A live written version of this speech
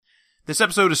This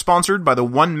episode is sponsored by the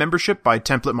One membership by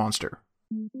Template Monster.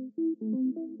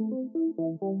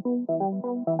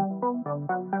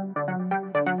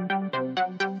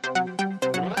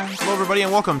 Hello, everybody,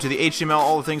 and welcome to the HTML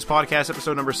All the Things podcast,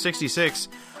 episode number 66.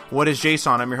 What is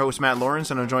JSON? I'm your host, Matt Lawrence,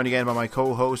 and I'm joined again by my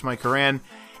co-host, Mike Curran.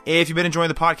 If you've been enjoying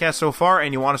the podcast so far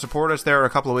and you want to support us, there are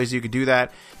a couple of ways you could do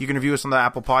that. You can review us on the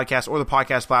Apple Podcast or the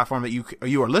podcast platform that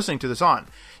you are listening to this on.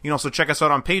 You can also check us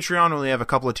out on Patreon. We only have a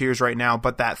couple of tiers right now,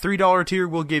 but that $3 tier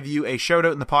will give you a shout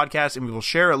out in the podcast, and we will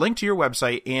share a link to your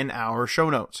website in our show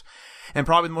notes. And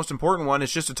probably the most important one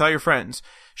is just to tell your friends.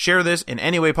 Share this in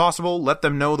any way possible. Let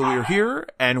them know that we are here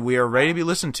and we are ready to be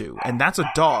listened to. And that's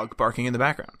a dog barking in the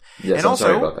background. Yes, and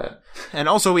sorry about that. And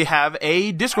also we have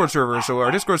a Discord server. So our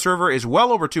Discord server is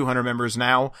well over 200 members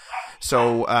now.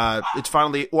 So it's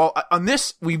finally... Well, on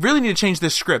this, we really need to change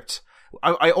this script.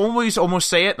 I always almost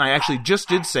say it, and I actually just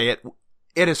did say it.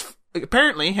 It is...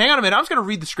 Apparently... Hang on a minute. I'm just going to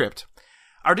read the script.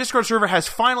 Our Discord server has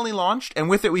finally launched, and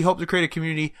with it we hope to create a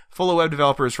community full of web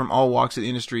developers from all walks of the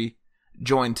industry.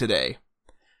 Join today.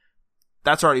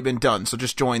 That's already been done, so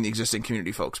just join the existing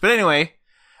community, folks. But anyway,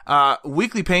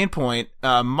 weekly pain point.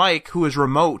 Mike, who is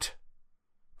remote,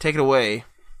 take it away.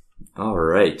 All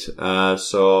right.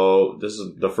 So this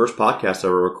is the first podcast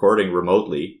that we're recording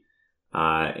remotely,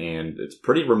 and it's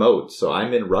pretty remote. So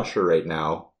I'm in Russia right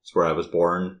now. It's where I was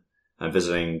born. I'm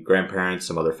visiting grandparents,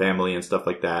 some other family, and stuff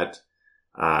like that.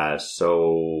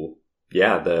 So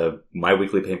yeah, my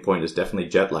weekly pain point is definitely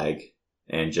jet lag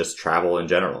and just travel in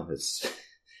general. It's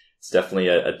definitely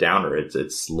a downer.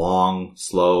 It's long,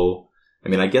 slow. I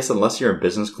mean, I guess unless you're in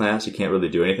business class, you can't really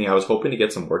do anything. I was hoping to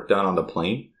get some work done on the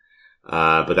plane,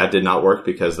 but that did not work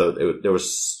because there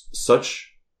was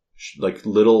such like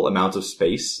little amounts of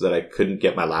space that I couldn't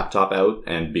get my laptop out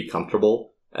and be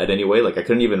comfortable at any way. Like I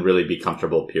couldn't even really be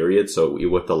comfortable, period. So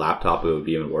with the laptop, it would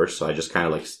be even worse. So I just kind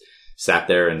of like sat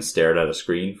there and stared at a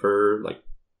screen for like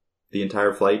the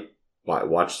entire flight,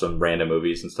 watched some random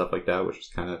movies and stuff like that, which was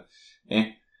kind of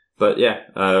But yeah,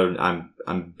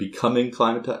 I'm becoming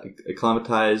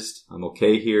acclimatized. I'm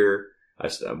okay here.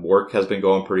 Work has been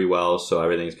going pretty well, so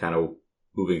everything's kind of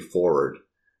moving forward.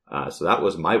 So that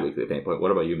was my weekly pain point. What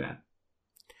about you,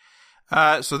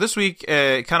 man? So this week,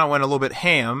 it kind of went a little bit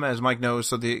ham, as Mike knows.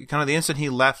 So the instant he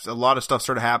left, a lot of stuff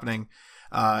started happening.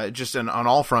 Just on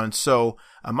all fronts. So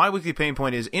my weekly pain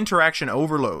point is interaction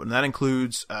overload, and that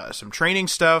includes some training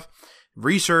stuff,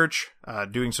 research,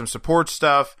 doing some support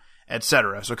stuff,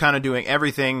 etc. So kind of doing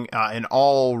everything in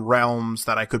all realms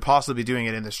that I could possibly be doing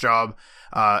it in this job.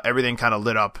 Everything kind of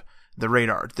lit up the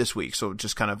radar this week, so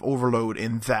just kind of overload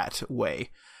in that way.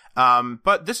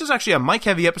 But this is actually a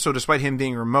Mike-heavy episode, despite him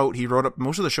being remote. He wrote up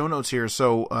most of the show notes here.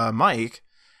 So Mike,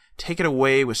 take it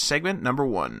away with segment number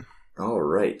 1. All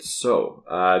right, so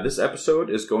this episode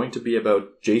is going to be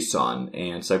about JSON,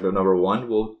 and segment number 1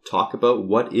 will talk about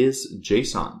what is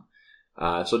JSON.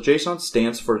 So JSON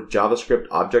stands for JavaScript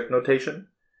Object Notation.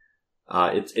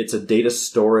 It's a data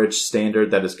storage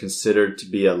standard that is considered to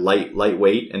be a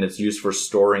lightweight, and it's used for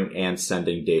storing and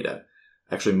sending data.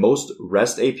 Actually, most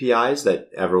REST APIs that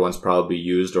everyone's probably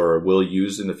used or will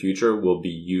use in the future will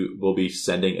be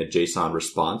sending a JSON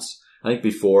response. I think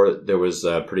before there was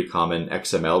pretty common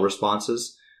XML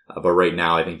responses, but right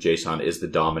now I think JSON is the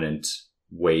dominant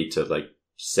way to like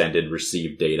send and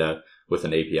receive data with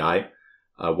an API.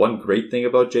 One great thing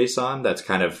about JSON that's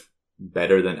kind of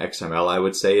better than XML, I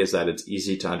would say, is that it's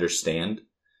easy to understand.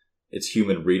 It's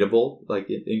human readable, like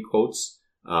in quotes,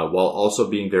 while also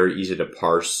being very easy to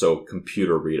parse, so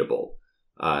computer readable.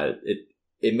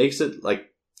 It makes it like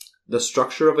the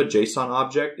structure of a JSON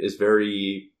object is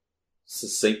very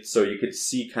succinct, so you could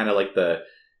see kind of like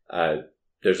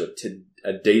there's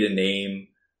a data name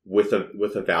with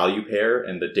a value pair,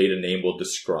 and the data name will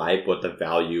describe what the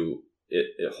value it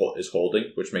is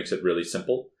holding, which makes it really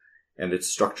simple. And it's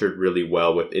structured really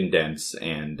well with indents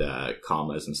and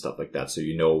commas and stuff like that, so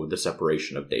you know the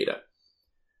separation of data.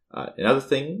 Another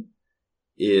thing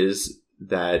is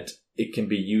that it can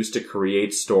be used to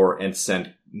create, store, and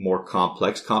send more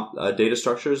complex data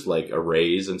structures like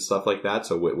arrays and stuff like that.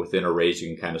 So within arrays,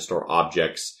 you can kind of store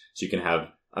objects. So you can have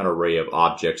an array of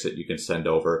objects that you can send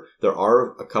over. There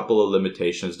are a couple of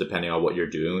limitations depending on what you're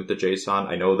doing with the JSON.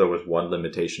 I know there was one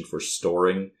limitation for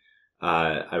storing.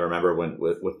 I remember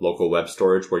with local web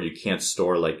storage where you can't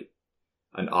store like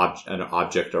an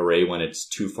object array when it's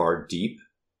too far deep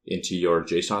into your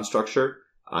JSON structure.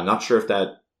 I'm not sure if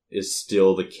that is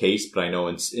still the case, but I know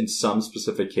in some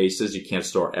specific cases you can't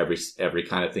store every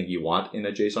kind of thing you want in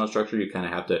a JSON structure. You kind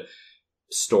of have to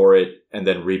store it and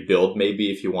then rebuild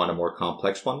maybe if you want a more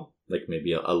complex one. like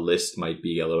maybe a list might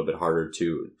be a little bit harder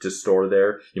to store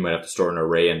there. You might have to store an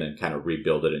array and then kind of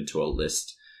rebuild it into a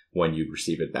list when you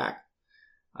receive it back.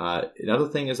 Another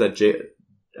thing is that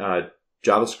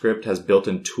JavaScript has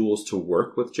built-in tools to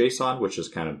work with JSON, which is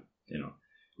kind of,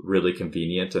 really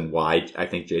convenient, and why I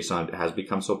think JSON has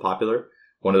become so popular.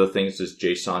 One of the things is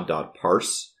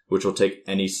JSON.parse, which will take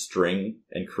any string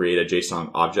and create a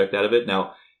JSON object out of it.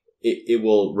 Now, it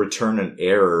will return an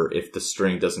error if the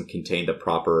string doesn't contain the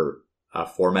proper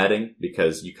formatting,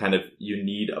 because you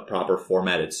need a proper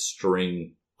formatted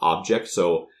string object.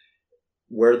 So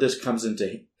where this comes in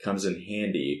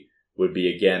handy would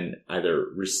be, again, either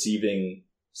receiving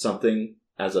something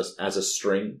as a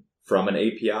string from an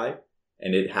API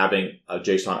and it having a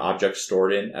JSON object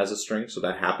stored in as a string. So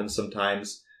that happens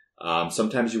sometimes.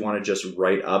 Sometimes you want to just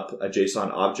write up a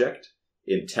JSON object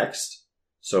in text.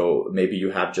 So maybe you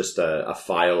have just a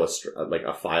file, like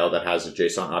a file that has a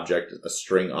JSON object, a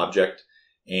string object.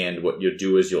 And what you'll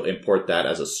do is you'll import that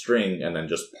as a string and then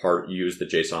just use the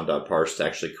JSON.parse to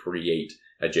actually create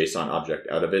a JSON object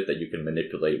out of it that you can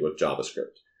manipulate with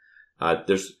JavaScript.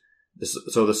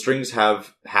 So the strings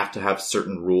have to have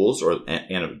certain rules,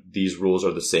 and these rules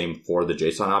are the same for the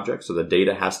JSON object. So the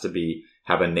data has to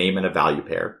have a name and a value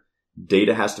pair.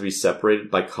 Data has to be separated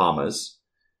by commas.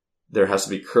 There has to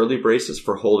be curly braces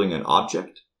for holding an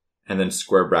object, and then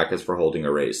square brackets for holding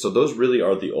arrays. So those really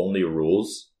are the only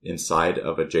rules inside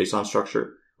of a JSON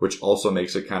structure, which also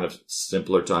makes it kind of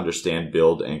simpler to understand,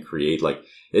 build, and create. Like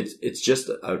it's just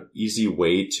an easy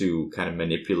way to kind of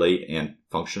manipulate and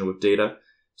function with data.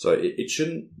 So it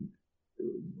shouldn't.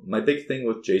 My big thing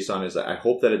with JSON is that I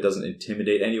hope that it doesn't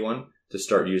intimidate anyone to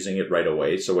start using it right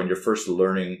away. So when you're first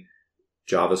learning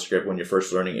JavaScript, when you're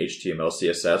first learning HTML,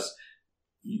 CSS,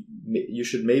 you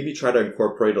should maybe try to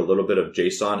incorporate a little bit of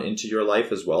JSON into your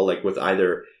life as well, like with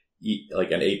either like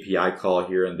an API call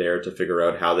here and there to figure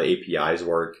out how the APIs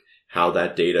work, how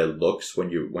that data looks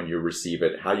when you receive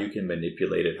it, how you can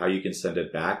manipulate it, how you can send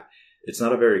it back. It's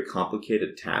not a very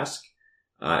complicated task,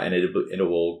 and it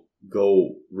will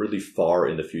go really far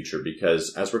in the future,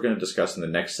 because as we're going to discuss in the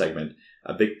next segment,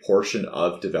 a big portion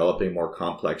of developing more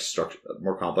complex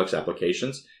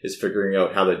applications is figuring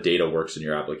out how the data works in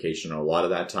your application. And a lot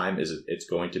of that time it's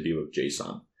going to be with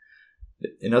JSON.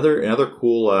 Another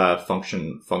cool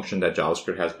function that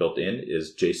JavaScript has built in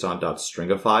is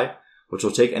JSON.stringify, which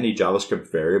will take any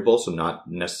JavaScript variable, so not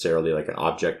necessarily like an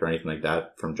object or anything like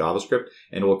that from JavaScript,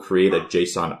 and will create a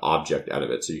JSON object out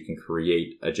of it. So you can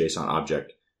create a JSON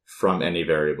object from any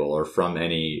variable, or from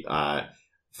any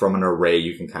from an array.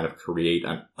 You can kind of create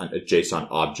a JSON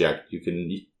object. You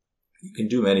can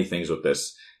do many things with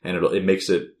this, and it makes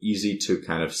it easy to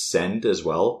kind of send as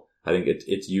well. I think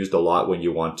it's used a lot when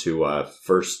you want to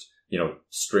first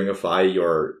stringify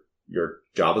your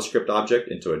JavaScript object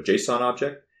into a JSON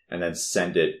object, and then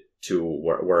send it to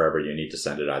wherever you need to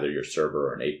send it, either your server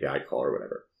or an API call or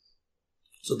whatever.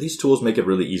 So these tools make it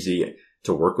really easy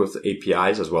to work with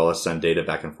APIs as well as send data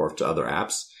back and forth to other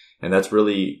apps. And that's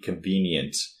really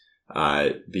convenient,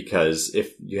 because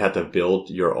if you had to build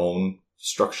your own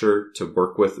structure to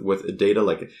work with data,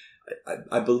 like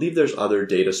I believe there's other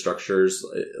data structures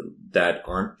that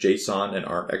aren't JSON and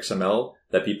aren't XML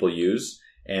that people use.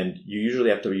 And you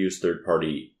usually have to use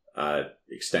third-party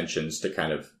extensions to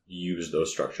kind of use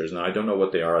those structures. Now, I don't know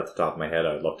what they are at the top of my head.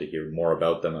 I'd love to hear more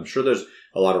about them. I'm sure there's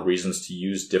a lot of reasons to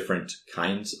use different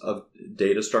kinds of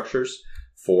data structures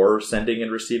for sending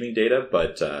and receiving data.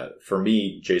 But for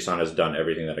me, JSON has done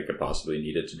everything that it could possibly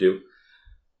need it to do.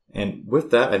 And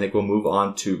with that, I think we'll move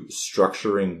on to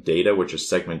structuring data, which is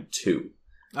segment 2.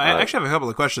 I actually have a couple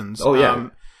of questions. Oh, yeah.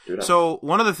 So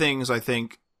one of the things I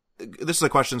think, this is a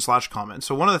question/comment.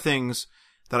 So one of the things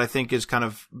that I think is kind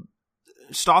of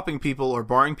stopping people or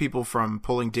barring people from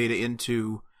pulling data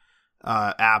into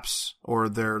apps or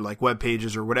their like web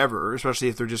pages or whatever, especially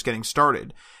if they're just getting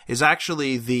started, is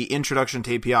actually the introduction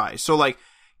to APIs. So like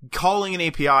calling an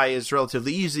API is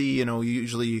relatively easy.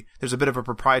 Usually there's a bit of a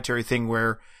proprietary thing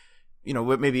where,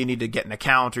 maybe you need to get an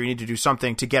account or you need to do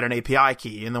something to get an API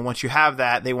key. And then once you have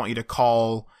that, they want you to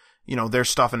call, their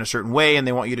stuff in a certain way, and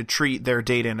they want you to treat their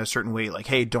data in a certain way. Like,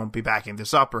 hey, don't be backing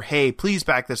this up, or hey, please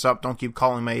back this up. Don't keep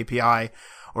calling my API,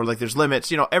 or like there's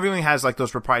limits. Everything has like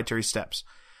those proprietary steps.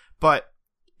 But,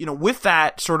 with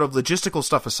that sort of logistical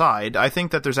stuff aside, I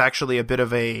think that there's actually a bit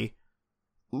of a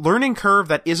learning curve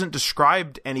that isn't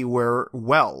described anywhere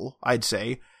well, I'd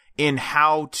say, in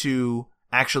how to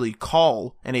actually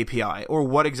call an API or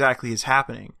what exactly is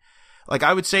happening. Like,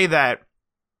 I would say that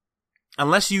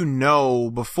unless you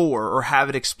know before or have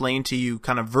it explained to you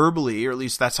kind of verbally, or at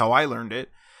least that's how I learned it,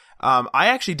 I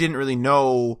actually didn't really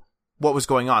know what was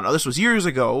going on. Now, this was years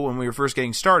ago when we were first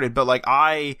getting started, but like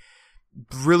I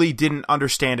really didn't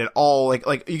understand it all.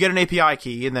 Like you get an API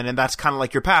key and that's kind of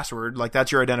like your password. Like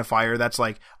that's your identifier. That's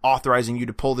like authorizing you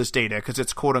to pull this data because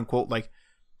it's quote unquote like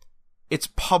it's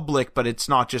public, but it's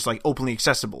not just like openly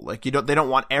accessible. Like they don't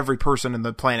want every person in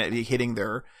the planet hitting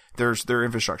their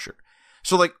infrastructure.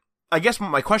 So like, I guess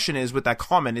my question is with that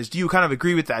comment is, do you kind of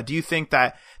agree with that? Do you think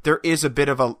that there is a bit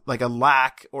of a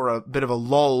lack or a bit of a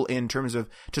lull in terms of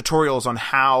tutorials on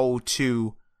how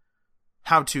to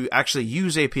actually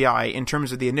use API in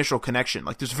terms of the initial connection?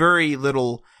 Like there's very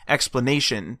little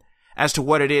explanation as to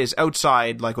what it is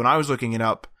outside. Like when I was looking it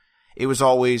up, it was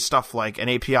always stuff like an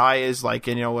API is like,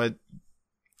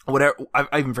 whatever,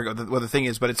 I even forgot what the thing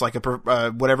is, but it's like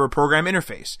whatever program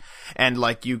interface. And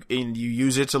like you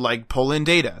use it to like pull in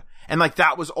data. And like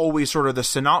that was always sort of the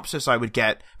synopsis I would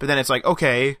get. But then it's like,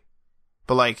 okay,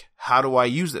 but like, how do I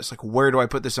use this? Like, where do I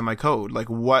put this in my code? Like,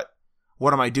 what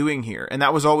am I doing here? And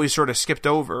that was always sort of skipped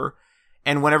over.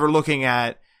 And whenever looking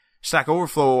at Stack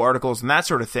Overflow articles and that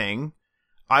sort of thing,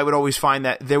 I would always find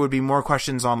that there would be more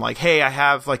questions on like, hey, I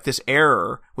have like this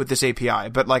error with this API.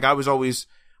 But like I was always,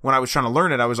 when I was trying to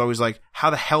learn it, I was always like, how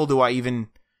the hell do I even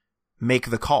make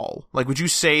the call? Like, would you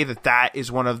say that is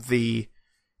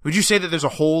would you say that there's a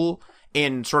hole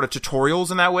in sort of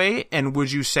tutorials in that way? And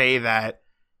would you say that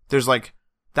there's like,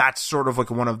 that's sort of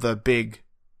like one of the big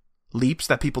leaps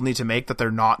that people need to make that they're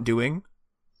not doing?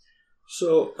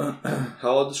 So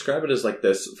how I'll describe it is like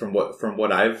this from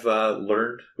what I've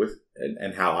learned with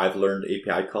and how I've learned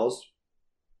API calls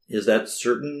is that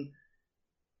certain,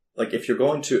 like if you're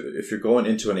going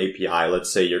into an API,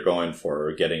 let's say you're going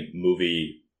for getting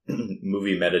movie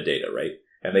metadata, right?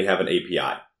 And they have an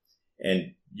API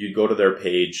and you go to their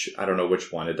page. I don't know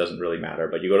which one. It doesn't really matter,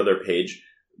 but you go to their page.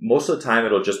 Most of the time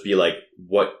it'll just be like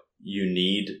what you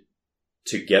need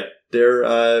to get their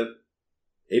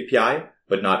API,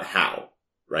 but not how,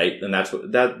 right? And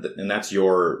that's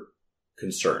your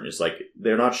concern. Is like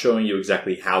they're not showing you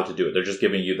exactly how to do it. They're just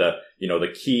giving you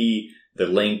the key, the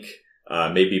link,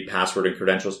 maybe password and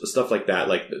credentials, stuff like that.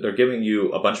 Like they're giving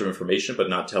you a bunch of information, but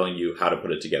not telling you how to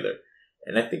put it together.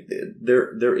 And I think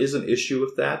there is an issue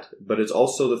with that, but it's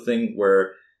also the thing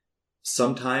where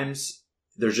sometimes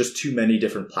there's just too many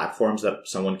different platforms that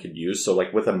someone could use. So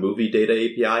like with a movie data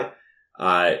API,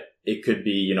 it could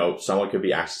be, someone could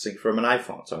be accessing from an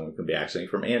iPhone. Someone could be accessing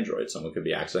from Android. Someone could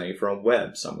be accessing from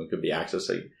web. Someone could be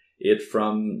accessing it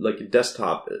from like a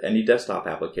desktop, any desktop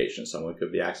application. Someone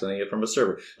could be accessing it from a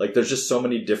server. Like there's just so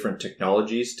many different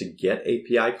technologies to get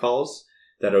API calls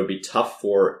that it would be tough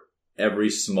for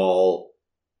every small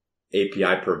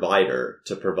API provider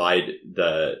to provide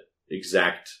the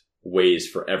exact ways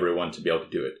for everyone to be able to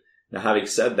do it. Now, having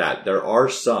said that, there are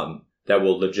some that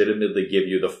will legitimately give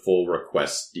you the full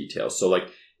request details. So like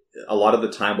a lot of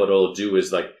the time what it'll do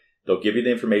is like they'll give you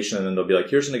the information and then they'll be like,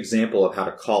 here's an example of how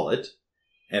to call it.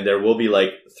 And there will be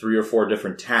like 3 or 4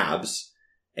 different tabs.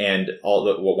 And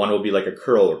one will be like a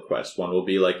curl request. One will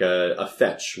be like a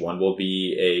fetch. One will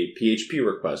be a PHP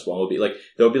request. One will be like,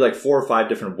 there'll be like 4 or 5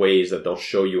 different ways that they'll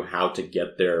show you how to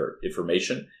get their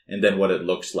information and then what it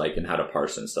looks like and how to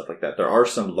parse it and stuff like that. There are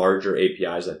some larger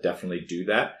APIs that definitely do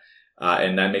that.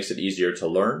 And that makes it easier to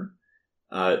learn.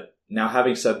 Now,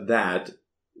 having said that,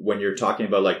 when you're talking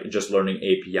about like just learning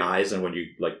APIs and when you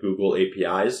like Google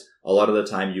APIs, a lot of the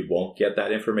time you won't get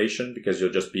that information because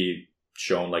you'll just be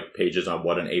shown like pages on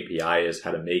what an API is,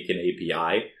 how to make an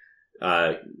API,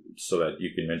 so that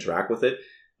you can interact with it,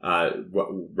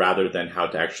 rather than how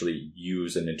to actually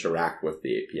use and interact with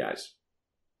the APIs.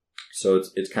 So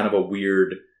it's kind of a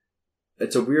weird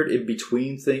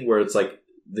in-between thing where it's like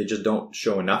they just don't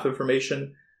show enough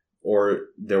information or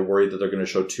they're worried that they're going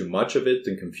to show too much of it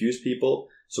and confuse people.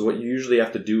 So what you usually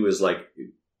have to do is like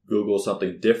Google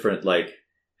something different, like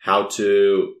how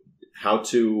to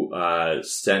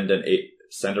send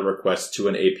a request to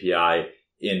an API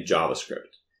in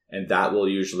JavaScript. And that will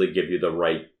usually give you the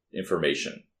right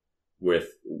information with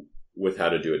how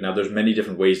to do it. Now, there's many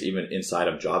different ways even inside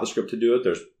of JavaScript to do it.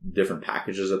 There's different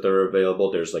packages that are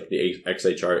available. There's like the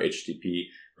XHR HTTP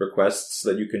requests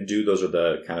that you can do. Those are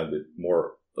the kind of the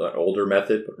more older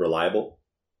method, but reliable.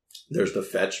 There's the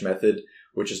fetch method,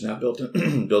 which is now built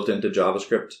into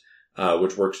JavaScript.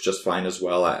 Which works just fine as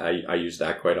well. I use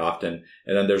that quite often.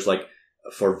 And then there's like,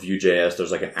 for Vue.js,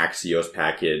 there's like an Axios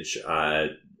package.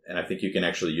 And I think you can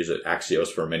actually use Axios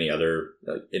for many other,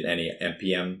 in any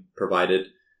NPM provided,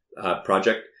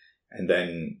 project. And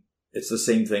then it's the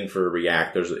same thing for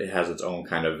React. It has its own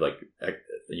kind of like,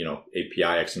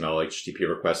 API, XML, HTTP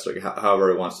requests, like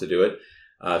however it wants to do it.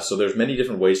 So there's many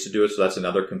different ways to do it. So that's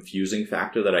another confusing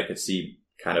factor that I could see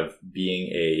kind of being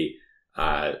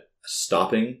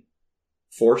stopping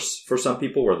force for some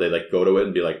people, where they like go to it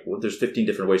and be like, well, there's 15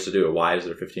 different ways to do it. Why is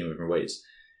there 15 different ways?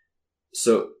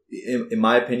 So in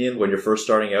my opinion, when you're first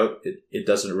starting out, it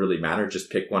doesn't really matter.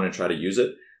 Just pick one and try to use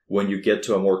it. When you get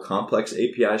to a more complex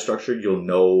API structure, you'll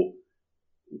know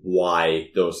why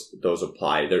those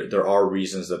apply. There are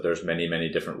reasons that there's many, many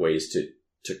different ways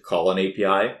to call an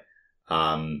API.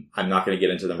 I'm not going to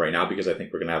get into them right now because I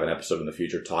think we're going to have an episode in the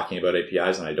future talking about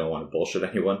APIs, and I don't want to bullshit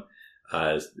anyone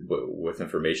with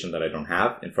information that I don't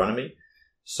have in front of me.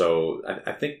 So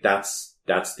I think that's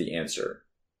the answer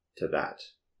to that.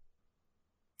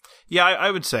 Yeah,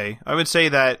 I would say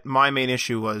that my main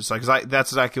issue was like,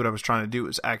 that's exactly what I was trying to do,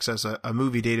 was access a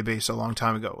movie database a long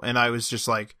time ago. And I was just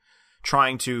like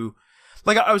trying to,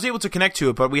 like, I was able to connect to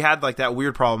it, but we had like that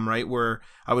weird problem, right? Where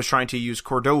I was trying to use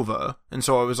Cordova. And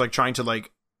so I was like trying to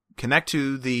like connect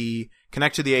to the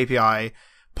API,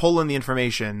 pull in the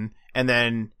information, and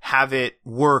then have it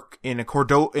work in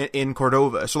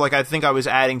Cordova. So like, I think I was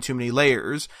adding too many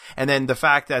layers. And then the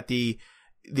fact that the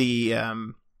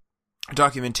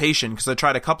documentation, because I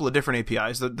tried a couple of different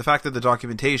APIs, the fact that the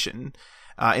documentation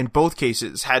in both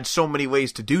cases had so many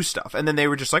ways to do stuff, and then they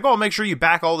were just like, oh, make sure you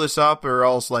back all this up, or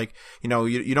else like, you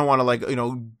don't want to like,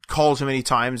 call too many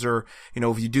times, or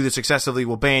if you do this excessively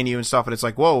we'll ban you and stuff. And it's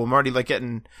like, whoa, I'm already like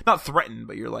getting not threatened,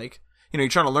 but you're like, you're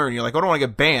trying to learn, you're like, I don't want to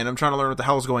get banned, I'm trying to learn what the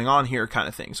hell's going on here, kind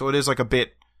of thing. So it is like a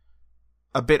bit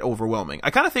overwhelming.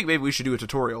 I kind of think maybe we should do a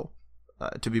tutorial,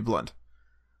 to be blunt.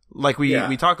 Like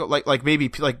we talk like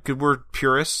maybe like we're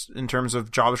purists in terms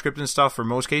of JavaScript and stuff for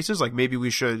most cases. Like maybe we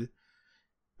should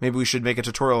make a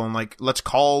tutorial and like, let's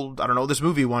call, I don't know, this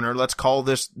movie one, or let's call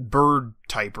this bird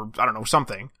type, or I don't know,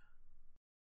 something.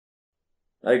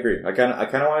 I agree. I kind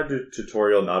of want to do a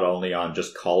tutorial not only on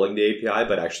just calling the API,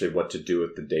 but actually what to do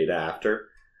with the data after.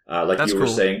 Like That's you were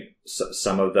cool. saying,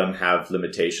 some of them have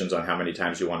limitations on how many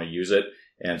times you want to use it,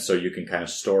 and so you can kind of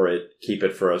store it, keep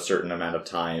it for a certain amount of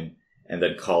time, and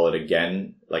then call it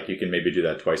again. Like you can maybe do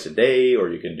that twice a day, or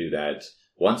you can do that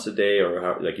once a day,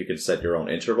 or like you can set your own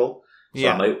interval. So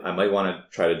yeah. I might want to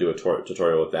try to do a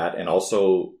tutorial with that. And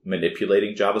also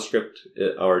manipulating JavaScript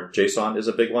or JSON is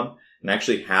a big one. And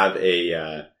actually have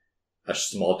a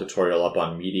small tutorial up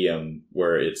on Medium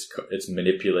where it's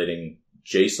manipulating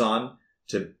JSON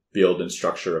to build and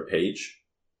structure a page.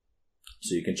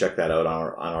 So you can check that out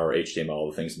on our HTML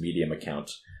All the Things Medium account.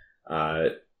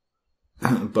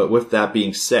 But with that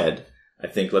being said, I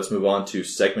think let's move on to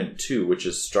segment 2, which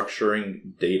is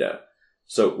structuring data.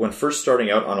 So when first starting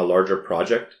out on a larger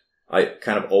project, I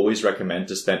kind of always recommend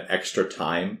to spend extra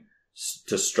time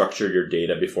to structure your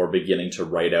data before beginning to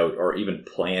write out or even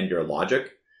plan your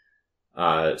logic.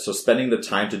 So spending the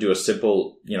time to do a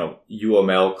simple,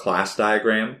 UML class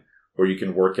diagram where you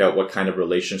can work out what kind of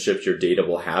relationships your data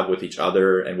will have with each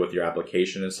other and with your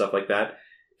application and stuff like that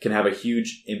can have a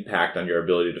huge impact on your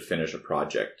ability to finish a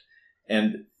project.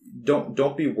 And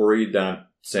don't be worried that I'm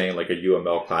saying like a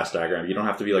UML class diagram. You don't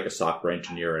have to be like a software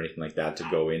engineer or anything like that to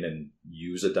go in and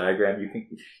use a diagram.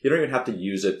 You don't even have to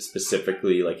use it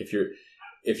specifically. Like if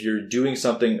you're doing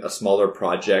a smaller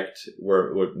project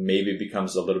where it maybe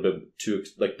becomes a little bit too,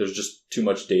 like there's just too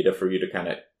much data for you to kind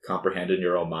of comprehend in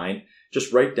your own mind,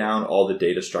 just write down all the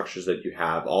data structures that you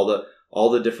have, all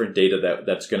the different data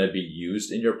that's going to be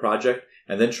used in your project,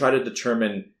 and then try to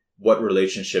determine what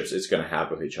relationships it's going to have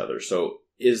with each other. So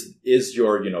is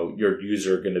your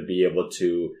user going to be able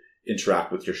to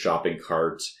interact with your shopping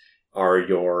cart? Are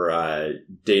your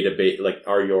databases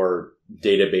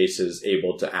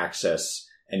able to access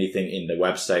anything in the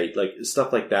website? Like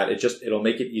stuff like that. It'll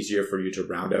make it easier for you to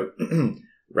round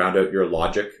out your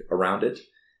logic around it.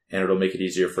 And it'll make it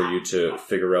easier for you to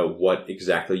figure out what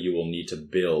exactly you will need to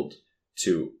build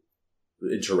to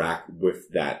interact with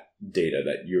that data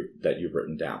that you've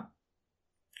written down.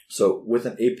 So with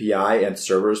an API and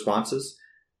server responses,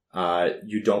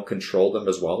 you don't control them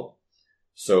as well.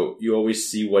 So you always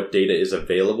see what data is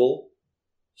available.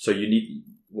 So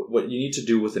what you need to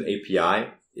do with an API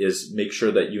is make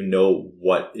sure that you know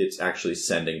what it's actually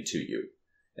sending to you.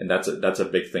 And that's a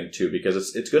big thing too,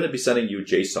 because it's going to be sending you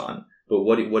JSON.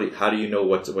 But how do you know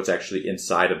what's actually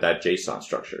inside of that JSON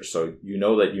structure? So you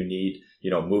know that you need,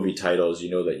 movie titles, you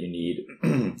know that you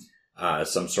need,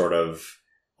 some sort of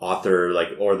author, like,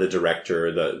 or the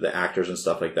director, the actors and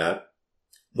stuff like that.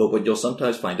 But what you'll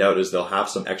sometimes find out is they'll have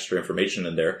some extra information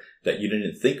in there that you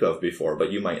didn't think of before,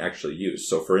 but you might actually use.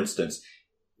 So for instance,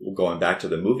 going back to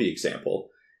the movie example,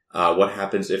 what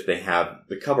happens if they have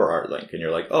the cover art link and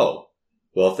you're like, oh,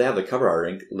 well, if they have the cover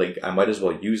art link, I might as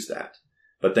well use that.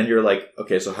 But then you're like,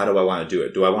 okay, so how do I want to do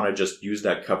it? Do I want to just use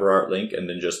that cover art link and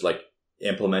then just like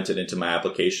implement it into my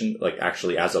application, like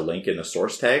actually as a link in the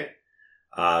source tag?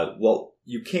 Well,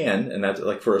 you can, and that's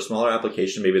like for a smaller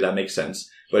application, maybe that makes sense.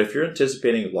 But if you're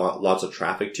anticipating lots of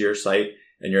traffic to your site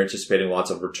and you're anticipating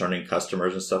lots of returning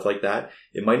customers and stuff like that,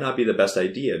 it might not be the best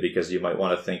idea, because you might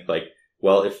want to think like,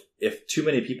 well, if too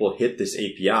many people hit this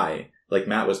API, like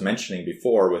Matt was mentioning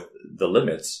before with the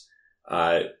limits,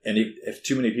 and if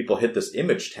too many people hit this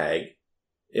image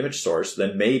source,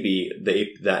 then maybe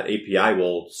that API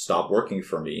will stop working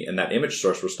for me, and that image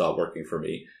source will stop working for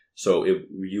me. So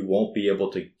you won't be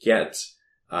able to get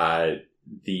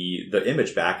the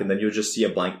image back, and then you'll just see a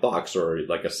blank box or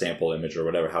like a sample image or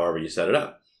whatever, however you set it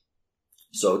up.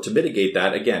 So to mitigate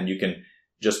that, again, you can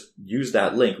just use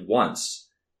that link once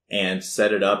and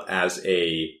set it up as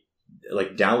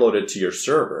download it to your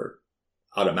server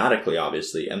automatically,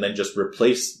 obviously, and then just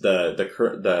replace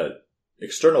the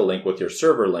external link with your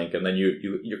server link, and then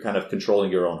you're kind of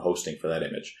controlling your own hosting for that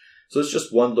image. So it's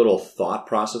just one little thought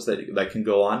process that can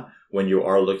go on when you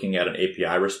are looking at an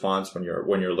API response, when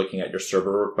you're looking at your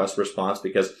server request response,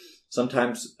 because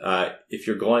sometimes if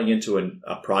you're going into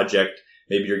a project,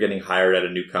 maybe you're getting hired at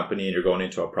a new company and you're going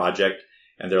into a project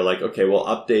and they're like, okay, well,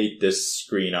 update this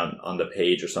screen on the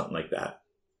page or something like that.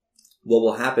 What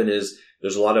will happen is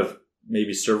there's a lot of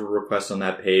maybe server requests on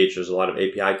that page. There's a lot of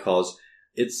API calls.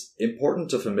 It's important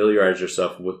to familiarize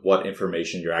yourself with what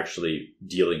information you're actually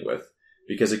dealing with,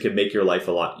 because it can make your life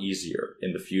a lot easier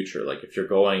in the future. Like if you're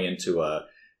going into a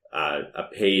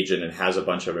page and it has a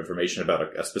bunch of information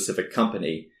about a specific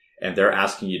company, and they're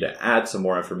asking you to add some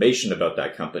more information about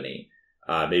that company.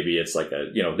 Maybe it's like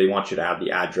they want you to add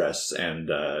the address and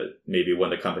maybe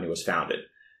when the company was founded.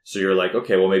 So you're like,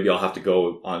 okay, well, maybe I'll have to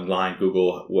go online,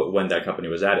 Google when that company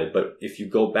was added. But if you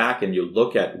go back and you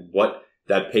look at what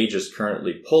that page is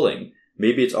currently pulling,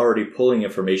 maybe it's already pulling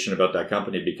information about that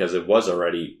company because it was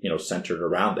already, centered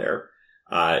around there.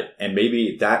 And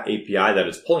maybe that API that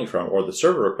it's pulling from, or the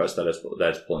server request that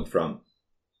it's pulling from,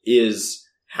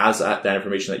 has that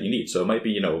information that you need. So it might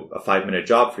be, a 5-minute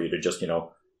job for you to just,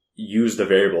 use the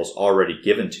variables already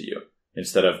given to you,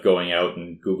 instead of going out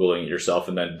and Googling it yourself,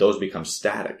 and then those become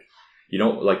static.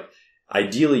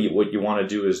 Ideally what you want to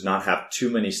do is not have too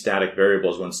many static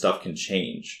variables when stuff can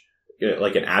change.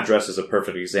 Like an address is a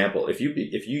perfect example. If you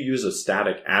use a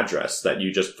static address that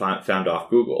you just found off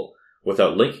Google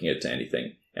without linking it to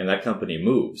anything, and that company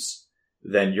moves,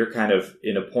 then you're kind of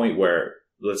in a point where,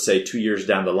 let's say 2 years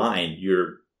down the line,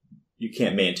 you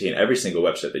can't maintain every single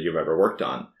website that you've ever worked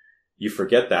on. You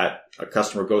forget that a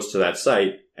customer goes to that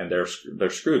site and they're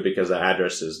screwed because the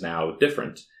address is now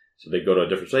different. So they go to a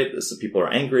different site. People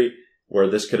are angry, where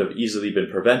this could have easily been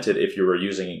prevented if you were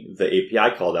using the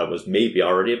API call that was maybe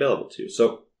already available to you.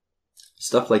 So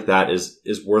stuff like that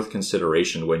is worth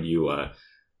consideration when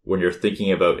you're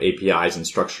thinking about APIs and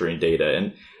structuring data.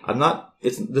 And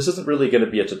this isn't really going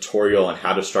to be a tutorial on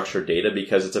how to structure data,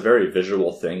 because it's a very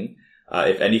visual thing.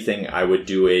 If anything, I would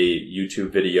do a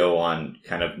YouTube video on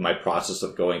kind of my process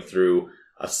of going through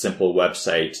a simple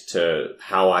website to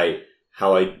how I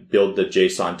build the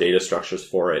JSON data structures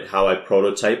for it, how I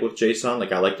prototype with JSON.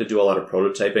 Like I like to do a lot of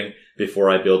prototyping before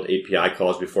I build API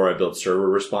calls, before I build server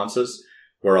responses,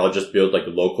 where I'll just build like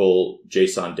local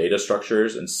JSON data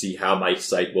structures and see how my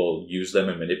site will use them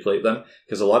and manipulate them.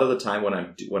 Because a lot of the time when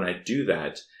I do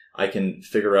that, I can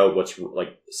figure out what's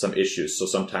like some issues. So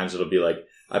sometimes it'll be like,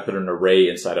 I put an array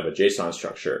inside of a JSON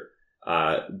structure,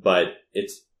 but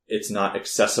it's not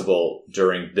accessible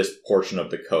during this portion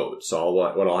of the code. So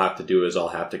what I'll have to do is I'll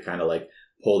have to kind of like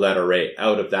pull that array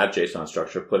out of that JSON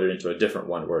structure, put it into a different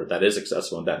one where that is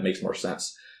accessible and that makes more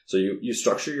sense. So you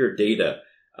structure your data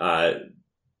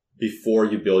before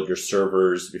you build your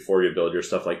servers, before you build your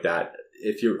stuff like that.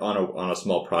 If you're on a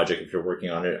small project, if you're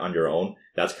working on it on your own,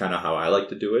 that's kind of how I like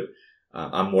to do it.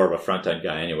 I'm more of a front-end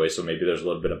guy anyway, so maybe there's a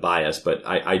little bit of bias, but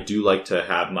I do like to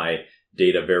have my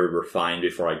data very refined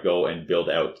before I go and build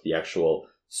out the actual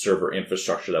server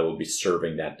infrastructure that will be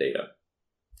serving that data.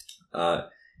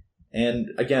 And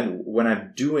again, when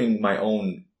I'm doing my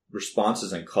own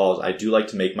responses and calls, I do like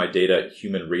to make my data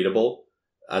human readable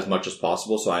as much as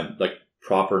possible. So I'm like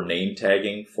proper name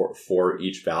tagging for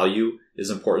each value is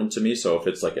important to me. So if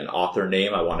it's like an author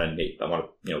name, I want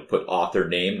to put author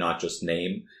name, not just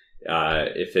name.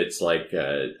 If it's like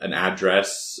an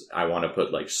address, I want to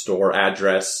put like store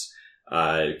address,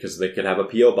 because they could have a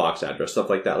PO box address, stuff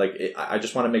like that. I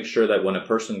just want to make sure that when a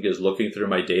person is looking through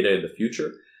my data in the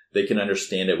future, they can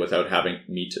understand it without having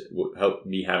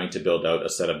me having to build out a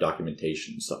set of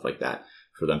documentation, stuff like that,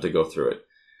 for them to go through it.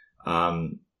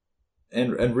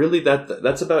 And really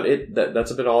that's about it.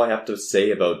 That's about all I have to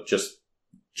say about just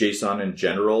JSON in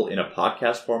general in a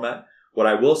podcast format. What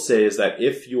I will say is that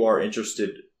if you are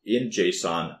interested in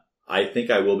JSON, I think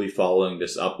I will be following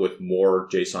this up with more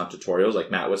JSON tutorials.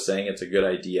 Like Matt was saying, it's a good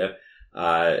idea.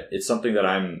 It's something that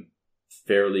I'm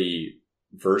fairly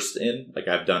versed in. Like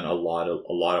I've done a lot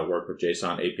of work with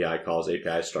JSON, API calls,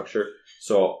 API structure.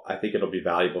 So I think it'll be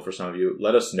valuable for some of you.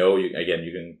 Let us know. You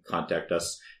can contact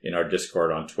us in our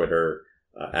Discord, on Twitter,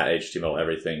 at HTML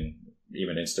Everything,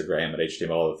 even Instagram at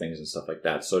HTML All the Things and stuff like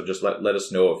that. So just let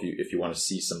us know if you want to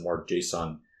see some more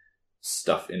JSON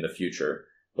stuff in the future.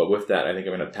 But with that, I think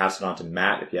I'm going to pass it on to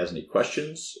Matt if he has any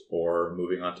questions, or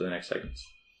moving on to the next segments.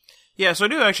 Yeah, so I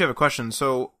do actually have a question.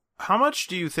 So how much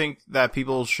do you think that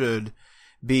people should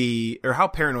be, or how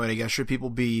paranoid, I guess, should people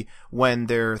be when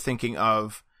they're thinking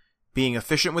of being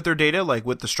efficient with their data, like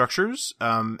with the structures?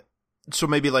 So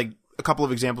maybe like a couple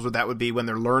of examples of that would be when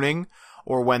they're learning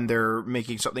or when they're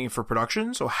making something for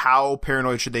production. So how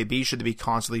paranoid should they be? Should they be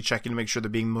constantly checking to make sure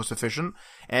they're being most efficient?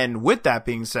 And with that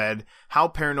being said, how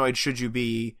paranoid should you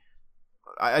be,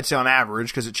 I'd say on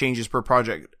average, because it changes per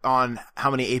project, on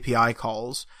how many API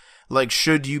calls? Like,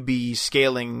 should you be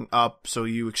scaling up so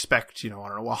you expect,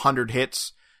 100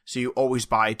 hits, so you always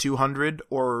buy 200?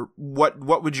 Or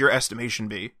what would your estimation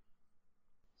be?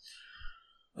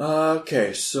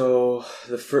 Okay, so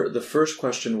the first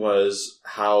question was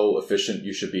how efficient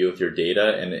you should be with your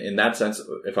data. And in that sense,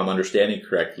 if I'm understanding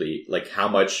correctly, like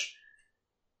how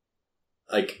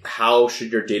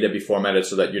should your data be formatted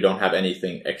so that you don't have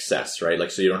anything excess, right?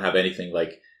 Like, so you don't have anything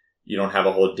like, you don't have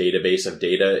a whole database of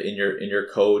data in your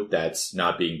code that's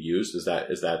not being used. Is that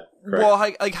correct? Well,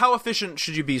 like how efficient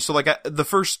should you be? So like the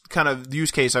first kind of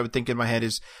use case I would think in my head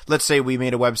is, let's say we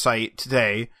made a website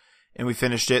today and we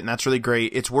finished it and that's really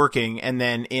great. It's working. And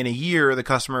then in a year, the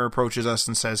customer approaches us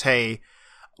and says, hey,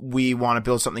 we want to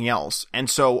build something else. And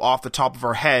so off the top of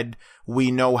our head,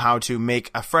 we know how to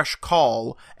make a fresh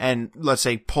call and, let's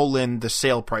say, pull in the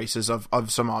sale prices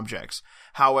of some objects.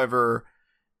 However,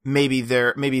 maybe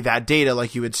that data,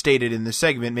 like you had stated in the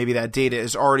segment, maybe that data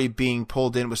is already being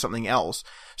pulled in with something else.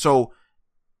 So,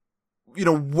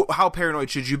 how paranoid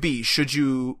should you be? Should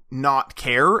you not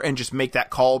care and just make that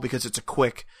call because it's a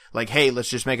quick, like, hey, let's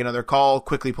just make another call,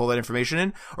 quickly pull that information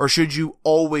in? Or should you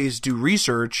always do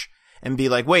research and be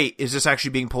like, wait, is this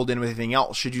actually being pulled in with anything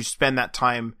else? Should you spend that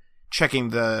time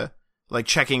checking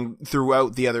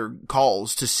throughout the other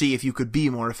calls to see if you could be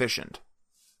more efficient?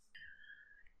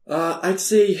 I'd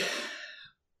say,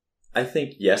 I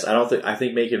think yes. I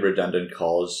think making redundant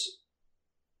calls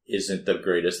isn't the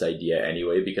greatest idea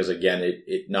anyway, because again,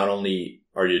 it not only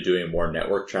are you doing more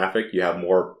network traffic, you have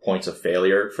more points of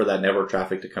failure for that network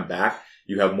traffic to come back.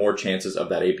 You have more chances of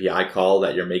that API call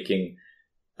that you're making,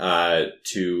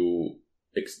 to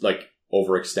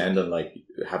overextend and like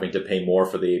having to pay more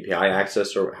for the API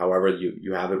access or however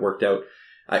you have it worked out.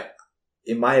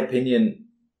 In my opinion,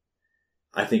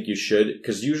 I think you should,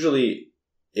 because usually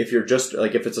if you're just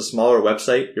like, if it's a smaller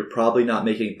website, you're probably not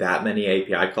making that many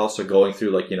API calls. So going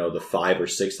through the 5 or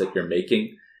 6 that you're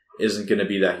making isn't going to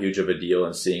be that huge of a deal,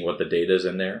 and seeing what the data is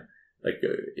in there, like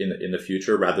in the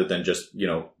future, rather than just,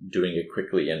 doing it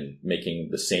quickly and making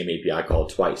the same API call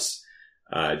twice,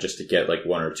 just to get like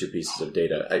 1 or 2 pieces of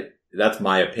data. That's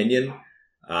my opinion.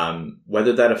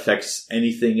 Whether that affects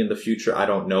anything in the future, I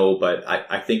don't know, but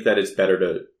I think that it's better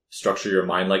to structure your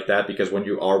mind like that, because when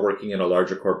you are working in a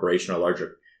larger corporation, a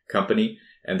larger company,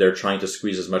 and they're trying to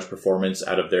squeeze as much performance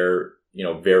out of their,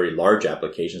 very large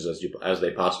applications as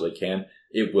they possibly can,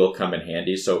 it will come in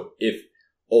handy. So if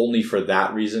only for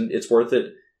that reason, it's worth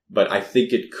it. But I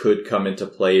think it could come into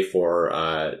play for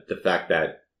the fact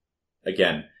that,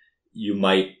 again, you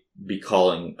might be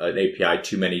calling an API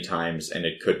too many times and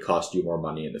it could cost you more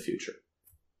money in the future.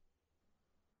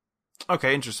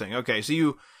 Okay, interesting. Okay, so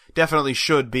you definitely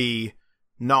should be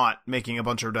not making a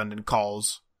bunch of redundant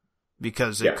calls,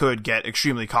 because it could get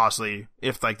extremely costly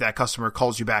if like that customer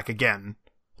calls you back again,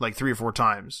 like 3 or 4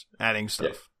 times, adding stuff.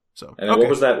 Yeah. So, and then what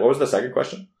was that? What was the second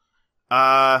question?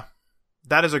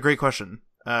 That is a great question.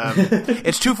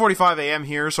 It's 2:45 a.m.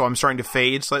 here, so I'm starting to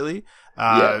fade slightly.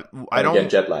 I don't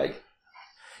get jet lag.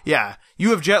 Yeah,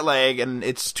 you have jet lag, and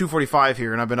it's 2:45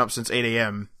 here, and I've been up since 8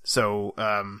 a.m. So,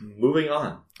 moving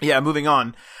on. Yeah, moving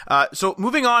on. So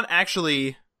moving on,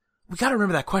 actually, we gotta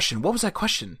remember that question. What was that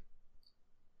question?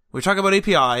 We were talking about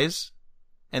APIs,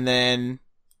 and then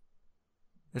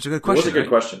it's a good question. It was a good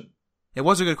question. It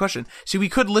was a good question. See, we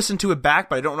could listen to it back,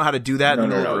 but I don't know how to do that in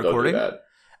the middle of the recording. Don't do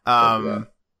that. Don't do that.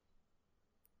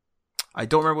 I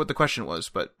don't remember what the question was,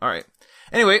 but all right.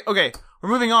 Anyway, okay, we're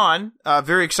moving on,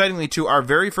 very excitingly, to our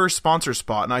very first sponsor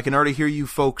spot, and I can already hear you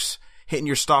folks hitting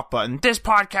your stop button. This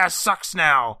podcast sucks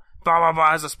now. Blah, blah,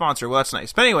 blah, as a sponsor. Well, that's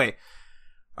nice. But anyway,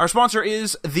 Our sponsor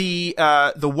is the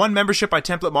One Membership by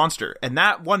Template Monster, and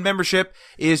that One Membership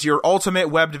is your ultimate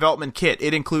web development kit.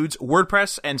 It includes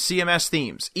WordPress and CMS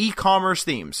themes, e-commerce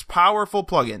themes, powerful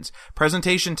plugins,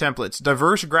 presentation templates,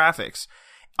 diverse graphics,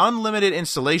 unlimited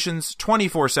installations,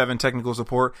 24/7 technical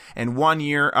support, and 1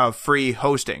 year of free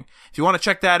hosting. If you want to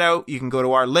check that out, you can go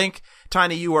to our link,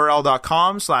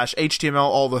 tinyurl.com/HTML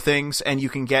all the things, and you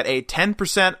can get a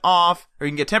 10% off, or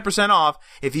you can get 10% off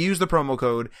if you use the promo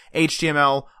code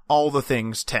HTML all the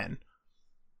things 10.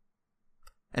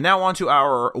 And now on to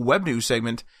our web news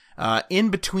segment, in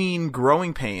between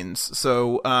growing pains.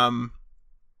 So,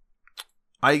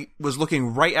 I was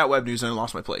looking right at web news and I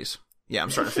lost my place. Yeah,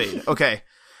 I'm starting to fade. Okay.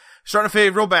 Starting to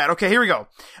fade real bad. Okay, here we go.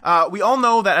 We all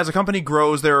know that as a company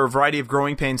grows, there are a variety of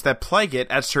growing pains that plague it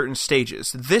at certain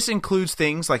stages. This includes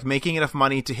things like making enough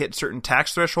money to hit certain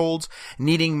tax thresholds,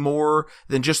 needing more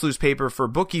than just loose paper for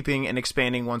bookkeeping, and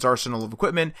expanding one's arsenal of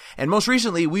equipment. And most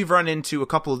recently, we've run into a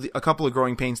couple of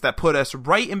growing pains that put us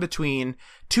right in between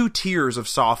two tiers of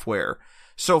software.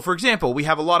 So, for example, we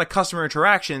have a lot of customer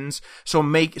interactions, so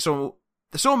many,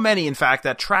 in fact,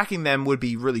 that tracking them would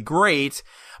be really great,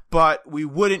 but we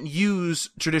wouldn't use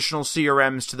traditional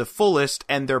CRMs to the fullest,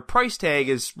 and their price tag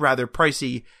is rather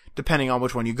pricey depending on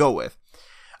which one you go with.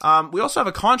 We also have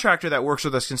a contractor that works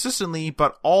with us consistently,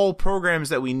 but all programs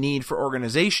that we need for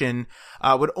organization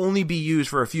would only be used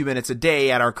for a few minutes a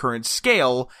day at our current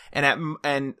scale,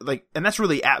 and that's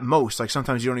really at most. Like,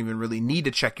 sometimes you don't even really need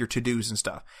to check your to-dos and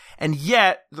stuff. And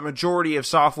yet, the majority of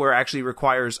software actually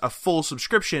requires a full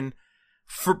subscription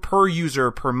per user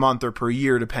per month or per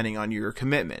year, depending on your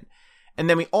commitment. And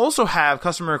then we also have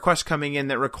customer requests coming in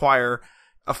that require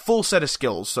a full set of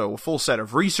skills. So a full set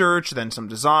of research, then some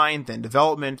design, then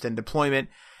development, then deployment,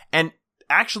 and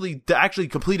actually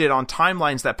completed on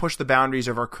timelines that push the boundaries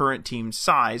of our current team's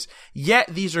size.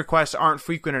 Yet these requests aren't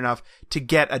frequent enough to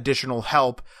get additional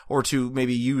help or to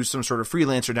maybe use some sort of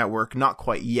freelancer network. Not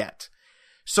quite yet.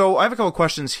 So I have a couple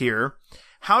questions here.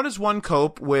 How does one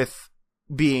cope with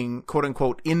being quote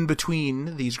unquote in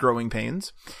between these growing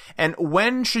pains? And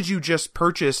when should you just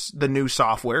purchase the new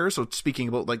software? So speaking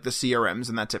about like the CRMs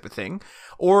and that type of thing.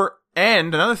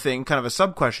 And another thing, kind of a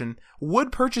sub question,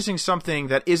 would purchasing something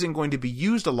that isn't going to be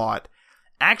used a lot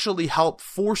actually help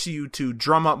force you to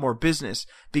drum up more business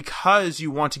because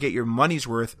you want to get your money's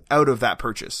worth out of that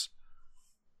purchase?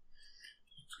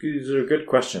 These are good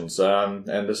questions, and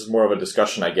this is more of a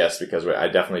discussion, I guess, because I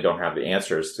definitely don't have the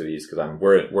answers to these because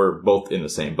we're both in the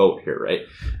same boat here, right?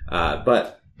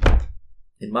 But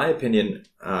in my opinion,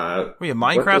 were you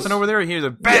Minecrafting over there? I hear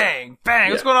the bang, bang.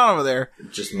 What's going on over there?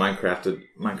 Just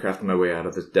Minecrafting my way out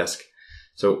of this desk.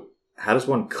 So, how does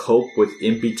one cope with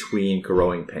in between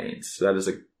growing pains? That is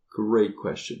a great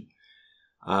question.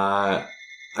 I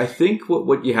think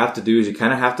what you have to do is you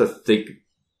kind of have to think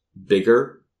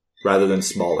bigger rather than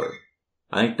smaller.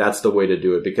 I think that's the way to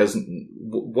do it, because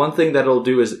one thing that it'll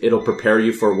do is it'll prepare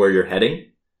you for where you're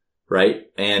heading, right?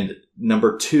 And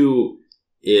number two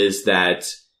is that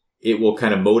it will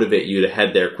kind of motivate you to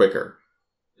head there quicker,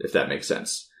 if that makes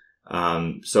sense.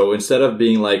 So instead of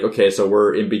being like, okay, so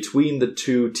we're in between the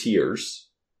two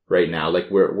tiers right now, like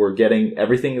we're getting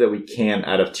everything that we can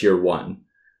out of tier one,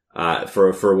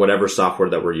 for whatever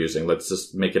software that we're using. Let's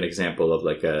just make an example of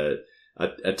like a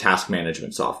task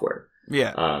management software.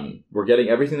 Yeah. We're getting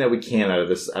everything that we can out of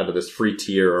this free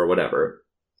tier or whatever.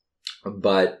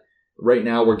 But right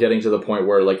now we're getting to the point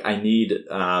where like I need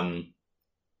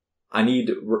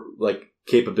like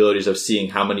capabilities of seeing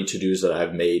how many to-dos that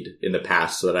I've made in the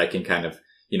past so that I can kind of,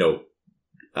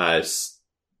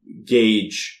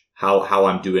 gauge how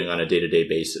I'm doing on a day-to-day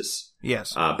basis.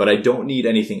 Yes. But I don't need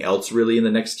anything else really in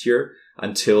the next tier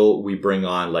until we bring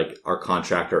on like our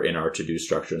contractor in our to-do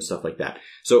structure and stuff like that.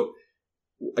 So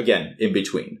again, in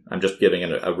between, I'm just giving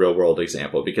a real world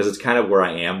example because it's kind of where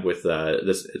I am with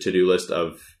this to-do list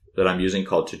that I'm using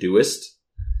called Todoist.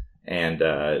 And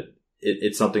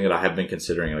it's something that I have been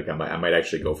considering. Like I might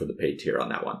actually go for the paid tier on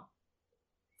that one.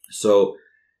 So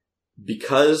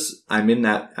because I'm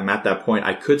at that point,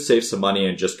 I could save some money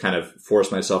and just kind of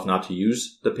force myself not to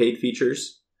use the paid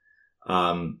features.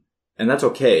 And that's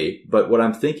okay. But what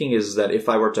I'm thinking is that if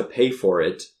I were to pay for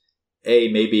it, A,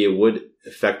 maybe it would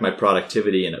affect my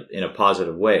productivity in a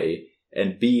positive way.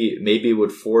 And B, maybe it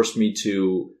would force me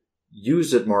to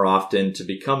use it more often, to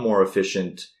become more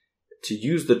efficient, to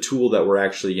use the tool that we're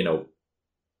actually,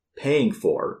 paying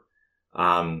for,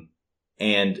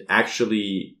 and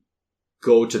actually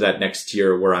go to that next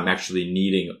tier where I'm actually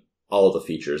needing all the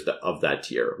features of that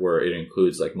tier, where it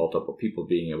includes like multiple people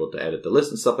being able to edit the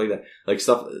list and stuff like that.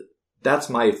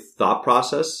 That's my thought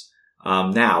process.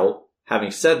 Now, having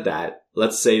said that,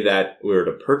 let's say that we were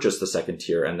to purchase the second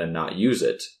tier and then not use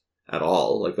it at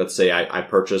all. Like, let's say I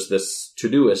purchased this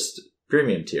Todoist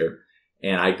premium tier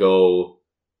and I go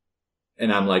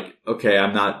and I'm like, okay,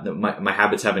 my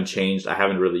habits haven't changed. I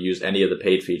haven't really used any of the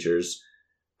paid features.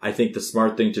 I think the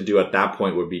smart thing to do at that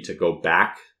point would be to go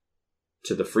back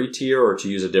to the free tier or to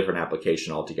use a different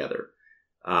application altogether.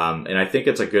 And I think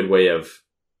it's a good way of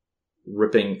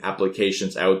ripping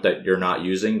applications out that you're not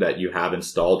using, that you have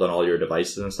installed on all your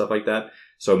devices and stuff like that.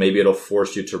 So maybe it'll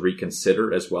force you to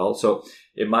reconsider as well. So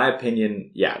in my opinion,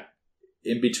 yeah,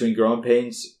 in between growing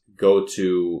pains, go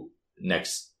to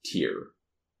next tier.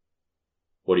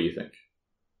 What do you think?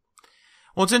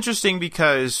 Well, it's interesting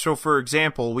because, so for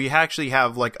example, we actually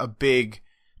have like a big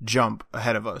jump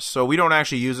ahead of us. So we don't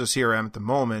actually use a CRM at the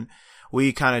moment.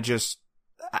 We kind of just,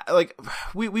 like,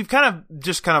 we've kind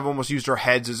of almost used our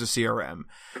heads as a CRM.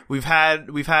 We've had,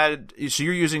 so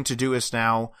you're using Todoist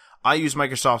now. I use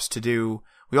Microsoft's To-Do.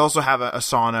 We also have a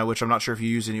Asana, which I'm not sure if you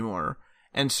use anymore.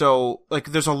 And so,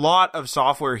 like, there's a lot of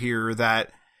software here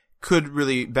that could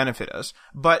really benefit us,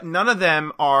 but none of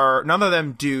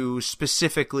them do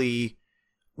specifically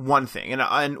one thing.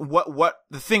 And what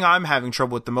the thing I'm having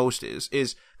trouble with the most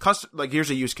is like, here's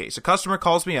a use case. A customer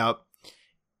calls me up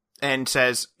and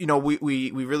says, you know,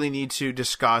 we really need to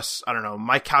discuss, I don't know,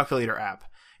 my calculator app.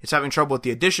 It's having trouble with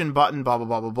the addition button, blah, blah,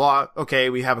 blah, blah, blah. Okay,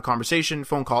 we have a conversation,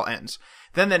 phone call ends.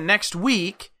 Then the next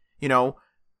week, you know,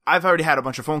 I've already had a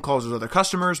bunch of phone calls with other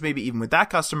customers, maybe even with that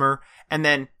customer. And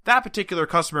then that particular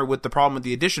customer with the problem with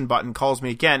the addition button calls me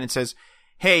again and says,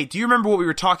 hey, do you remember what we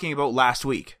were talking about last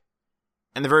week?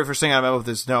 And the very first thing out of my mouth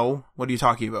is, no, what are you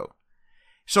talking about?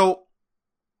 So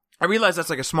I realize that's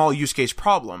like a small use case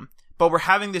problem, but we're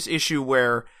having this issue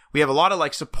where we have a lot of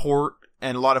like support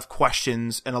and a lot of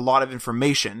questions and a lot of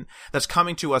information that's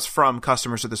coming to us from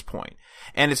customers at this point.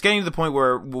 And it's getting to the point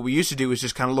where what we used to do is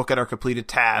just kind of look at our completed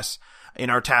tasks in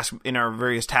our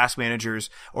various task managers,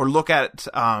 or look at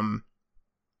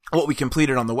what we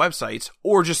completed on the websites,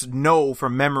 or just know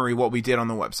from memory what we did on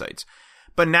the websites.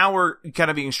 But now we're kind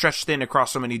of being stretched thin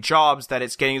across so many jobs that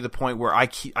it's getting to the point where I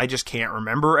just can't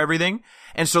remember everything.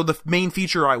 And so the main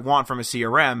feature I want from a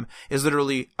CRM is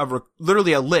literally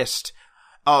a list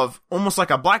of almost like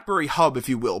a BlackBerry hub, if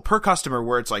you will, per customer,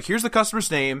 where it's like, here's the customer's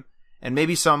name and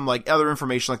maybe some like other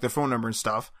information like their phone number and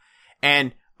stuff.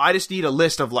 And I just need a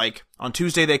list of like, on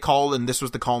Tuesday they called and this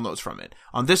was the call notes from it.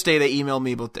 On this day they emailed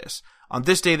me about this. On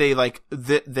this day they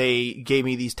they gave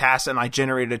me these tasks and I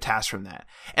generated a task from that.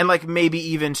 And like maybe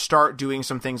even start doing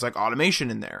some things like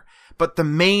automation in there. But the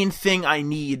main thing I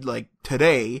need like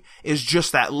today is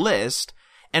just that list.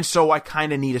 And so I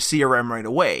kind of need a CRM right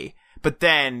away. But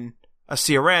then a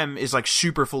CRM is like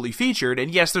super fully featured.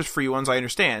 And yes, there's free ones, I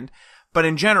understand. But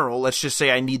in general, let's just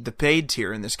say I need the paid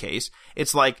tier in this case.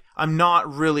 It's like, I'm not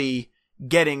really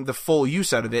getting the full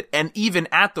use out of it. And even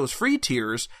at those free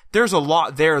tiers, there's a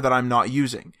lot there that I'm not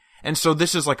using. And so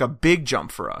this is like a big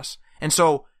jump for us. And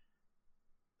so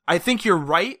I think you're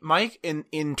right, Mike,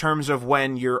 in terms of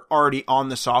when you're already on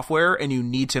the software and you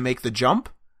need to make the jump.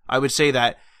 I would say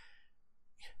that,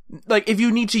 like, if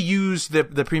you need to use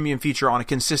the premium feature on a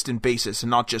consistent basis and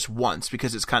not just once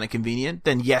because it's kind of convenient,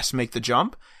 then yes, make the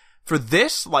jump. For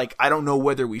this, like, I don't know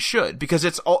whether we should, because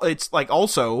it's like,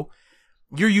 also,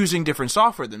 you're using different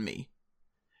software than me.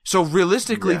 So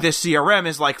realistically, This CRM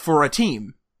is like for a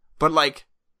team, but like,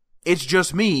 it's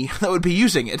just me that would be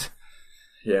using it.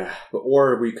 Yeah.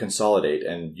 Or we consolidate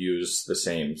and use the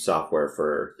same software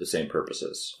for the same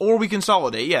purposes. Or we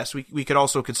consolidate. Yes, we could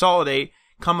also consolidate,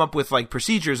 come up with like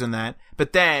procedures in that,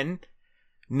 but then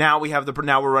now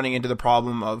we're running into the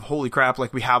problem of, holy crap,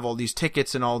 like we have all these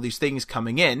tickets and all these things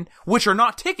coming in, which are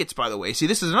not tickets, by the way. See,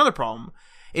 this is another problem,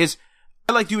 is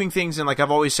I like doing things in, like I've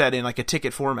always said, in like a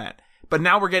ticket format. But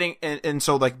now we're getting, and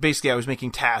so like basically I was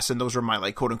making tasks and those are my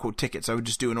like quote unquote tickets. I would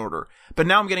just do an order. But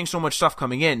now I'm getting so much stuff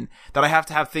coming in that I have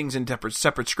to have things in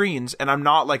separate screens, and I'm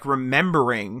not like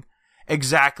remembering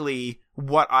exactly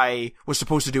what I was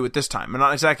supposed to do at this time. I'm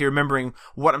not exactly remembering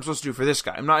what I'm supposed to do for this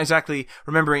guy. I'm not exactly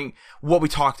remembering what we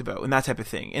talked about and that type of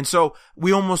thing. And so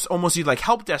we almost need like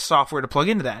help desk software to plug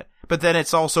into that. But then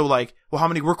it's also like, well, how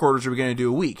many work orders are we going to do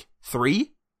a week?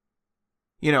 3?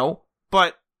 You know,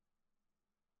 but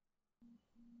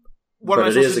what am I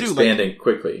supposed to do? It is expanding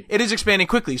quickly. It is expanding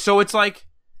quickly. So it's like,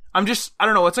 I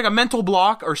don't know, it's like a mental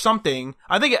block or something.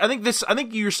 I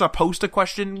think you're supposed to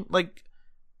question, like,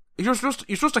 you're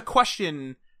supposed to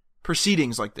question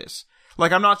proceedings like this.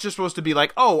 Like, I'm not just supposed to be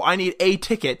like, oh, I need a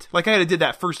ticket. Like, I did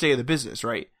that first day of the business,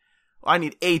 right? I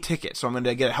need a ticket, so I'm going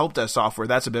to get a help desk software.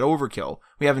 That's a bit overkill.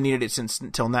 We haven't needed it since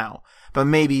until now. But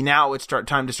maybe now it's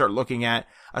time to start looking at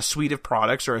a suite of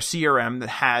products or a CRM that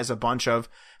has a bunch of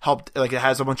it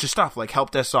has a bunch of stuff like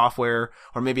help desk software,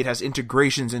 or maybe it has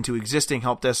integrations into existing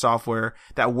help desk software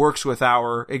that works with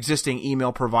our existing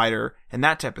email provider and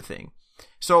that type of thing.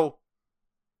 So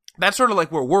that's sort of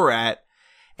like where we're at.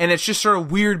 And it's just sort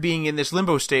of weird being in this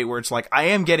limbo state where it's like, I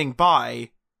am getting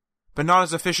by, but not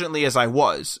as efficiently as I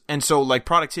was. And so like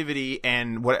productivity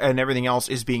and everything else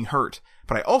is being hurt,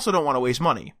 but I also don't want to waste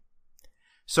money.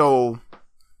 So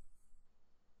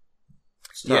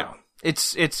yeah,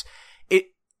 it's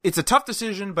a tough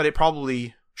decision, but it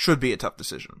probably should be a tough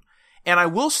decision. And I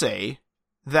will say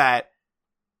that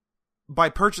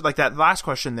by like that last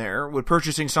question there, would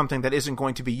purchasing something that isn't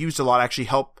going to be used a lot actually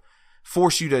help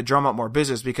force you to drum up more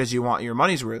business because you want your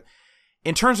money's worth?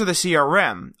 In terms of the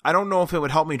CRM, I don't know if it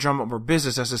would help me drum up more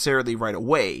business necessarily right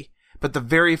away, but the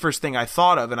very first thing I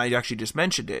thought of, and I actually just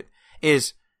mentioned it,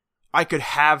 is I could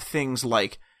have things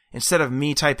like, instead of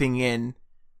me typing in,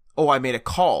 oh, I made a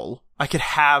call, I could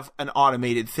have an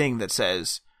automated thing that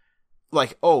says,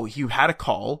 like, oh, you had a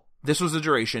call, this was the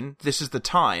duration, this is the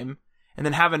time, and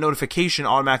then have a notification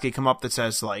automatically come up that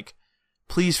says, like,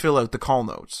 please fill out the call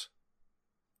notes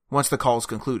once the call is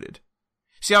concluded.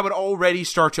 See, I would already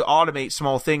start to automate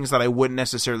small things that I wouldn't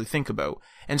necessarily think about.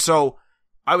 And so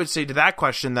I would say to that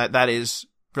question that is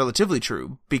relatively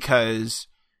true, because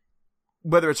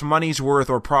whether it's money's worth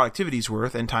or productivity's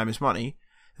worth, and time is money,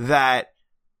 that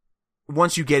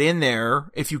once you get in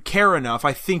there, if you care enough,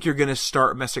 I think you're going to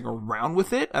start messing around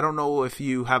with it. I don't know if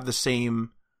you have the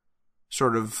same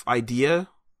sort of idea.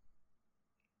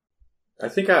 I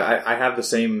think I have the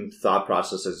same thought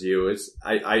process as you.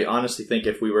 I honestly think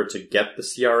if we were to get the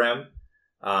CRM,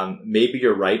 maybe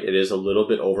you're right. It is a little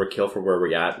bit overkill for where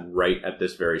we're at right at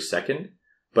this very second.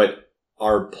 But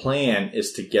our plan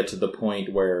is to get to the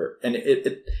point where, and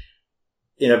it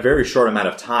in a very short amount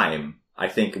of time, I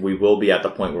think we will be at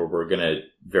the point where we're going to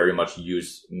very much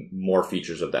use more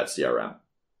features of that CRM.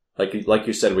 Like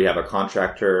you said, we have a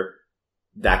contractor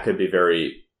that could be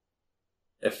very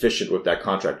efficient with that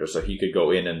contractor. So he could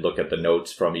go in and look at the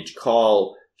notes from each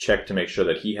call, check to make sure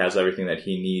that he has everything that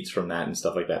he needs from that and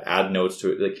stuff like that, add notes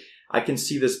to it. Like, I can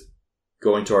see this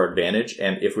going to our advantage.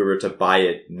 And if we were to buy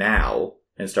it now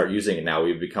and start using it now,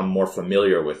 we become more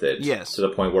familiar with it. Yes. To the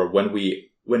point where when we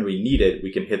need it,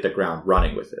 we can hit the ground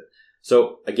running with it.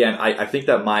 So again, I think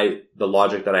that the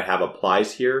logic that I have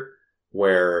applies here,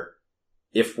 where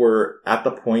if we're at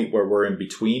the point where we're in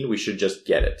between, we should just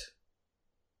get it.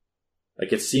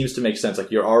 Like, it seems to make sense.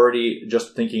 Like, you're already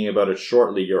just thinking about it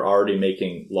shortly. You're already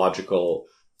making logical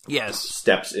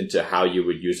steps into how you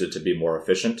would use it to be more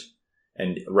efficient.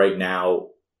 And right now,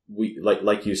 we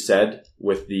like you said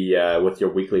with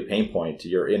your weekly pain point,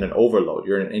 you're in an overload.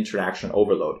 You're in an interaction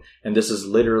overload, and this is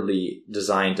literally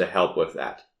designed to help with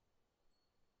that.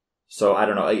 So I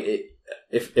don't know.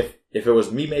 If it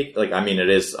was me it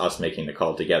is us making the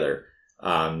call together.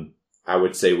 I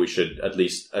would say we should at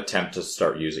least attempt to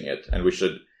start using it. And we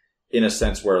should, in a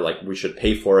sense where we should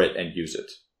pay for it and use it.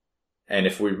 And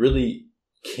if we really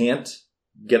can't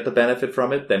get the benefit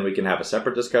from it, then we can have a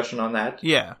separate discussion on that.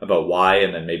 Yeah. About why,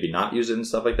 and then maybe not use it and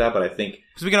stuff like that. But I think,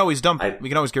 because we can always dump it. We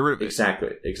can always get rid of it.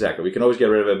 Exactly. We can always get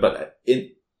rid of it. But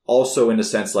also in a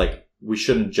sense, we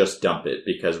shouldn't just dump it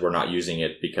because we're not using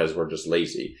it because we're just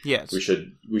lazy. Yes.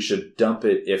 We should dump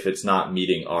it if it's not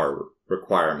meeting our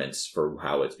requirements for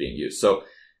how it's being used. So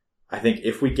I think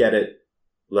if we get it,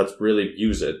 let's really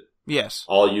use it. Yes.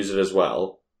 I'll use it as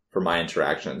well for my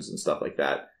interactions and stuff like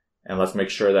that. And let's make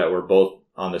sure that we're both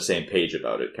on the same page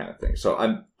about it, kind of thing. So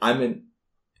I'm in.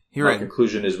 My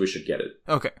conclusion is we should get it.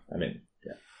 Okay.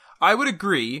 Yeah. I would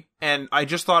agree. And I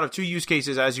just thought of two use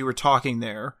cases as you were talking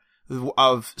there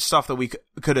of stuff that we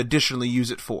could additionally use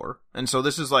it for. And so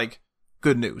this is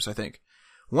good news, I think.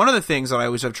 One of the things that I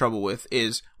always have trouble with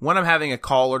is when I'm having a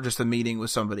call or just a meeting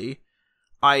with somebody,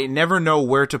 I never know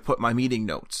where to put my meeting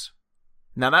notes.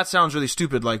 Now that sounds really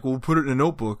stupid, we'll put it in a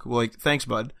notebook. Well, thanks,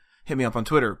 bud. Hit me up on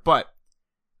Twitter. But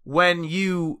when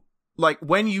you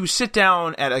sit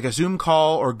down at a Zoom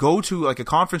call or go to a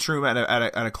conference room at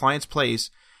a client's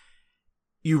place,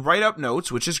 you write up notes,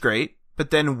 which is great,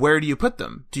 but then where do you put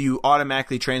them? Do you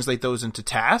automatically translate those into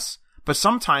tasks? But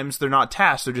sometimes they're not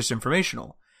tasks, they're just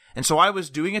informational. And so I was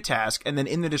doing a task and then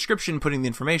in the description putting the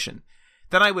information.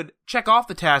 Then I would check off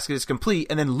the task as complete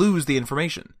and then lose the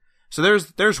information. So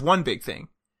there's one big thing.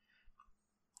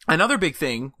 Another big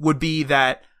thing would be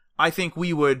that I think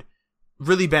we would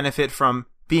really benefit from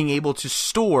being able to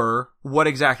store what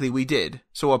exactly we did.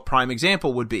 So a prime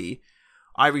example would be,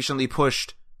 I recently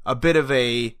pushed a bit of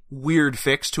a weird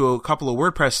fix to a couple of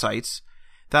WordPress sites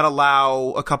that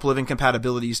allow a couple of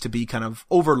incompatibilities to be kind of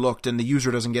overlooked and the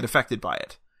user doesn't get affected by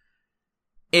it.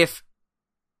 If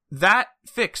that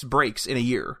fix breaks in a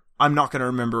year, I'm not going to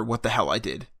remember what the hell I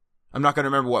did. I'm not going to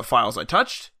remember what files I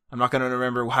touched. I'm not going to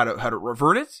remember how to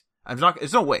revert it.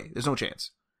 There's no way. There's no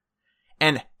chance.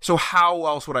 And so how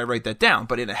else would I write that down?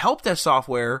 But in a help desk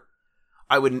software,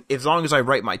 I would, as long as I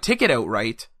write my ticket out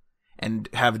right and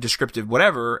have a descriptive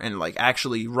whatever and like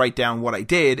actually write down what I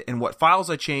did and what files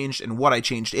I changed and what I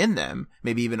changed in them,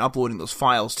 maybe even uploading those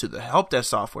files to the help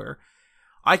desk software,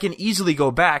 I can easily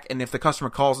go back, and if the customer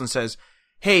calls and says,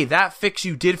 hey, that fix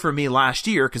you did for me last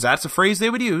year, because that's a phrase they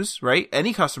would use, right?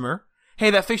 Any customer, hey,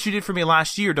 that fix you did for me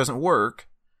last year doesn't work,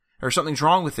 or something's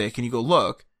wrong with it, can you go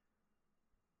look?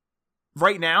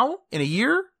 Right now, in a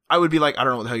year, I would be like, I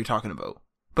don't know what the hell you're talking about.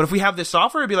 But if we have this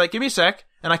software, it'd be like, give me a sec,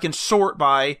 and I can sort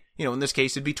by, in this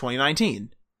case, it'd be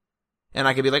 2019. And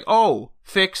I could be like, oh,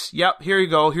 fix, yep, here you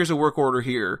go, here's a work order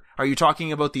here. Are you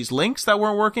talking about these links that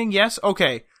weren't working? Yes?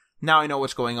 Okay. Now I know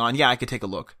what's going on. Yeah, I could take a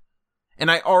look. And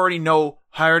I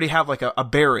already have like a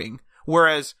bearing.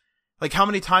 Whereas, like, how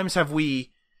many times have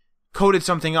we coded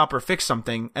something up or fixed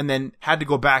something and then had to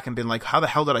go back and been like, how the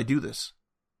hell did I do this?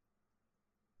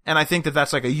 And I think that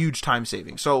that's like a huge time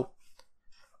saving. So,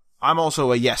 I'm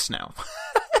also a yes now.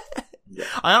 Yeah.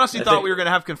 I honestly thought we were going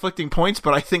to have conflicting points,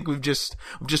 but I think we've just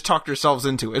talked ourselves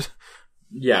into it.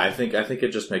 Yeah, I think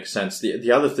it just makes sense.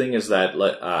 The other thing is that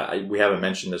we haven't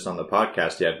mentioned this on the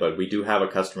podcast yet, but we do have a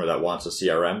customer that wants a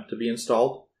CRM to be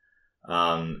installed,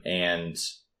 and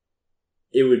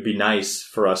it would be nice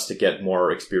for us to get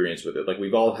more experience with it. Like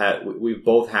we've both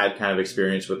had kind of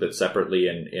experience with it separately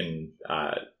in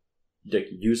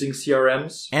using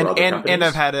CRMs for other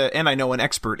companies. And I know an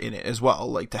expert in it as well,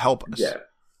 like to help us.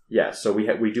 Yeah. So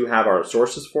we do have our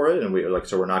sources for it, and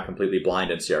so we're not completely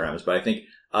blind in CRMs. But I think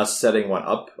us setting one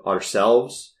up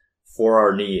ourselves for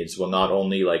our needs will not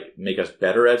only like make us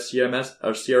better at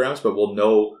CRMs, but we'll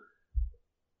know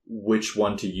which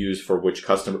one to use for which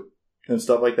customer and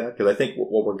stuff like that. Because I think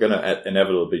what we're gonna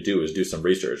inevitably do is do some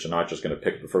research and not just gonna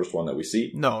pick the first one that we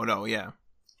see. No, yeah.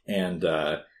 And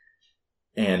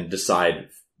decide,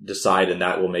 and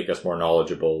that will make us more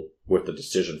knowledgeable with the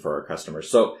decision for our customers.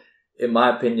 So, in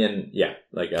my opinion, yeah,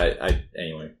 like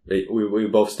anyway, we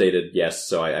both stated yes,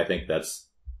 so I think that's,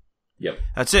 yep.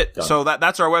 That's it. Done. So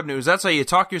that's our web news. That's how you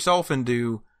talk yourself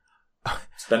into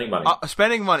spending money.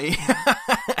 Spending money.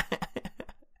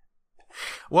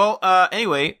 Well,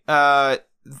 anyway, I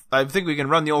think we can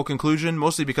run the old conclusion,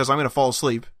 mostly because I'm going to fall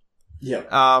asleep. Yeah.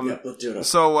 Let's do it.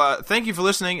 So, thank you for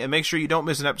listening, and make sure you don't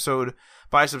miss an episode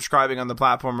by subscribing on the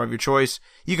platform of your choice.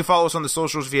 You can follow us on the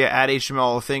socials via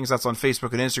 @HTMLAllTheThings. That's on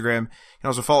Facebook and Instagram. You can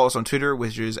also follow us on Twitter,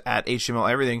 which is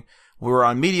 @HTMLEverything. We're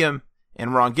on Medium,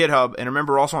 and we're on GitHub. And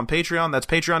remember, we're also on Patreon. That's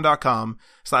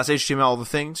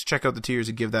patreon.com/HTMLAllTheThings. Check out the tiers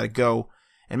and give that a go.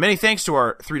 And many thanks to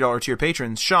our $3 tier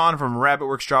patrons. Sean from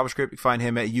RabbitWorks JavaScript. You can find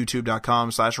him at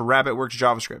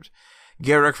youtube.com/RabbitWorksJavaScript.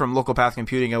 Garrick from Local Path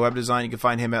Computing and Web Design. You can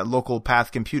find him at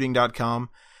localpathcomputing.com.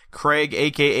 Craig,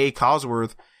 a.k.a.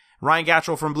 Cosworth. Ryan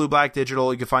Gatchell from Blue Black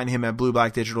Digital. You can find him at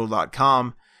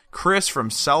blueblackdigital.com. Chris from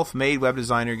Self-Made Web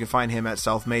Designer. You can find him at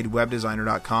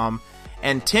selfmadewebdesigner.com.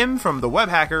 And Tim from The Web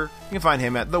Hacker. You can find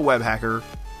him at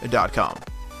thewebhacker.com.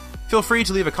 Feel free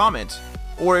to leave a comment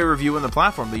or a review on the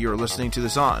platform that you're listening to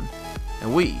this on.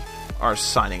 And we are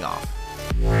signing off.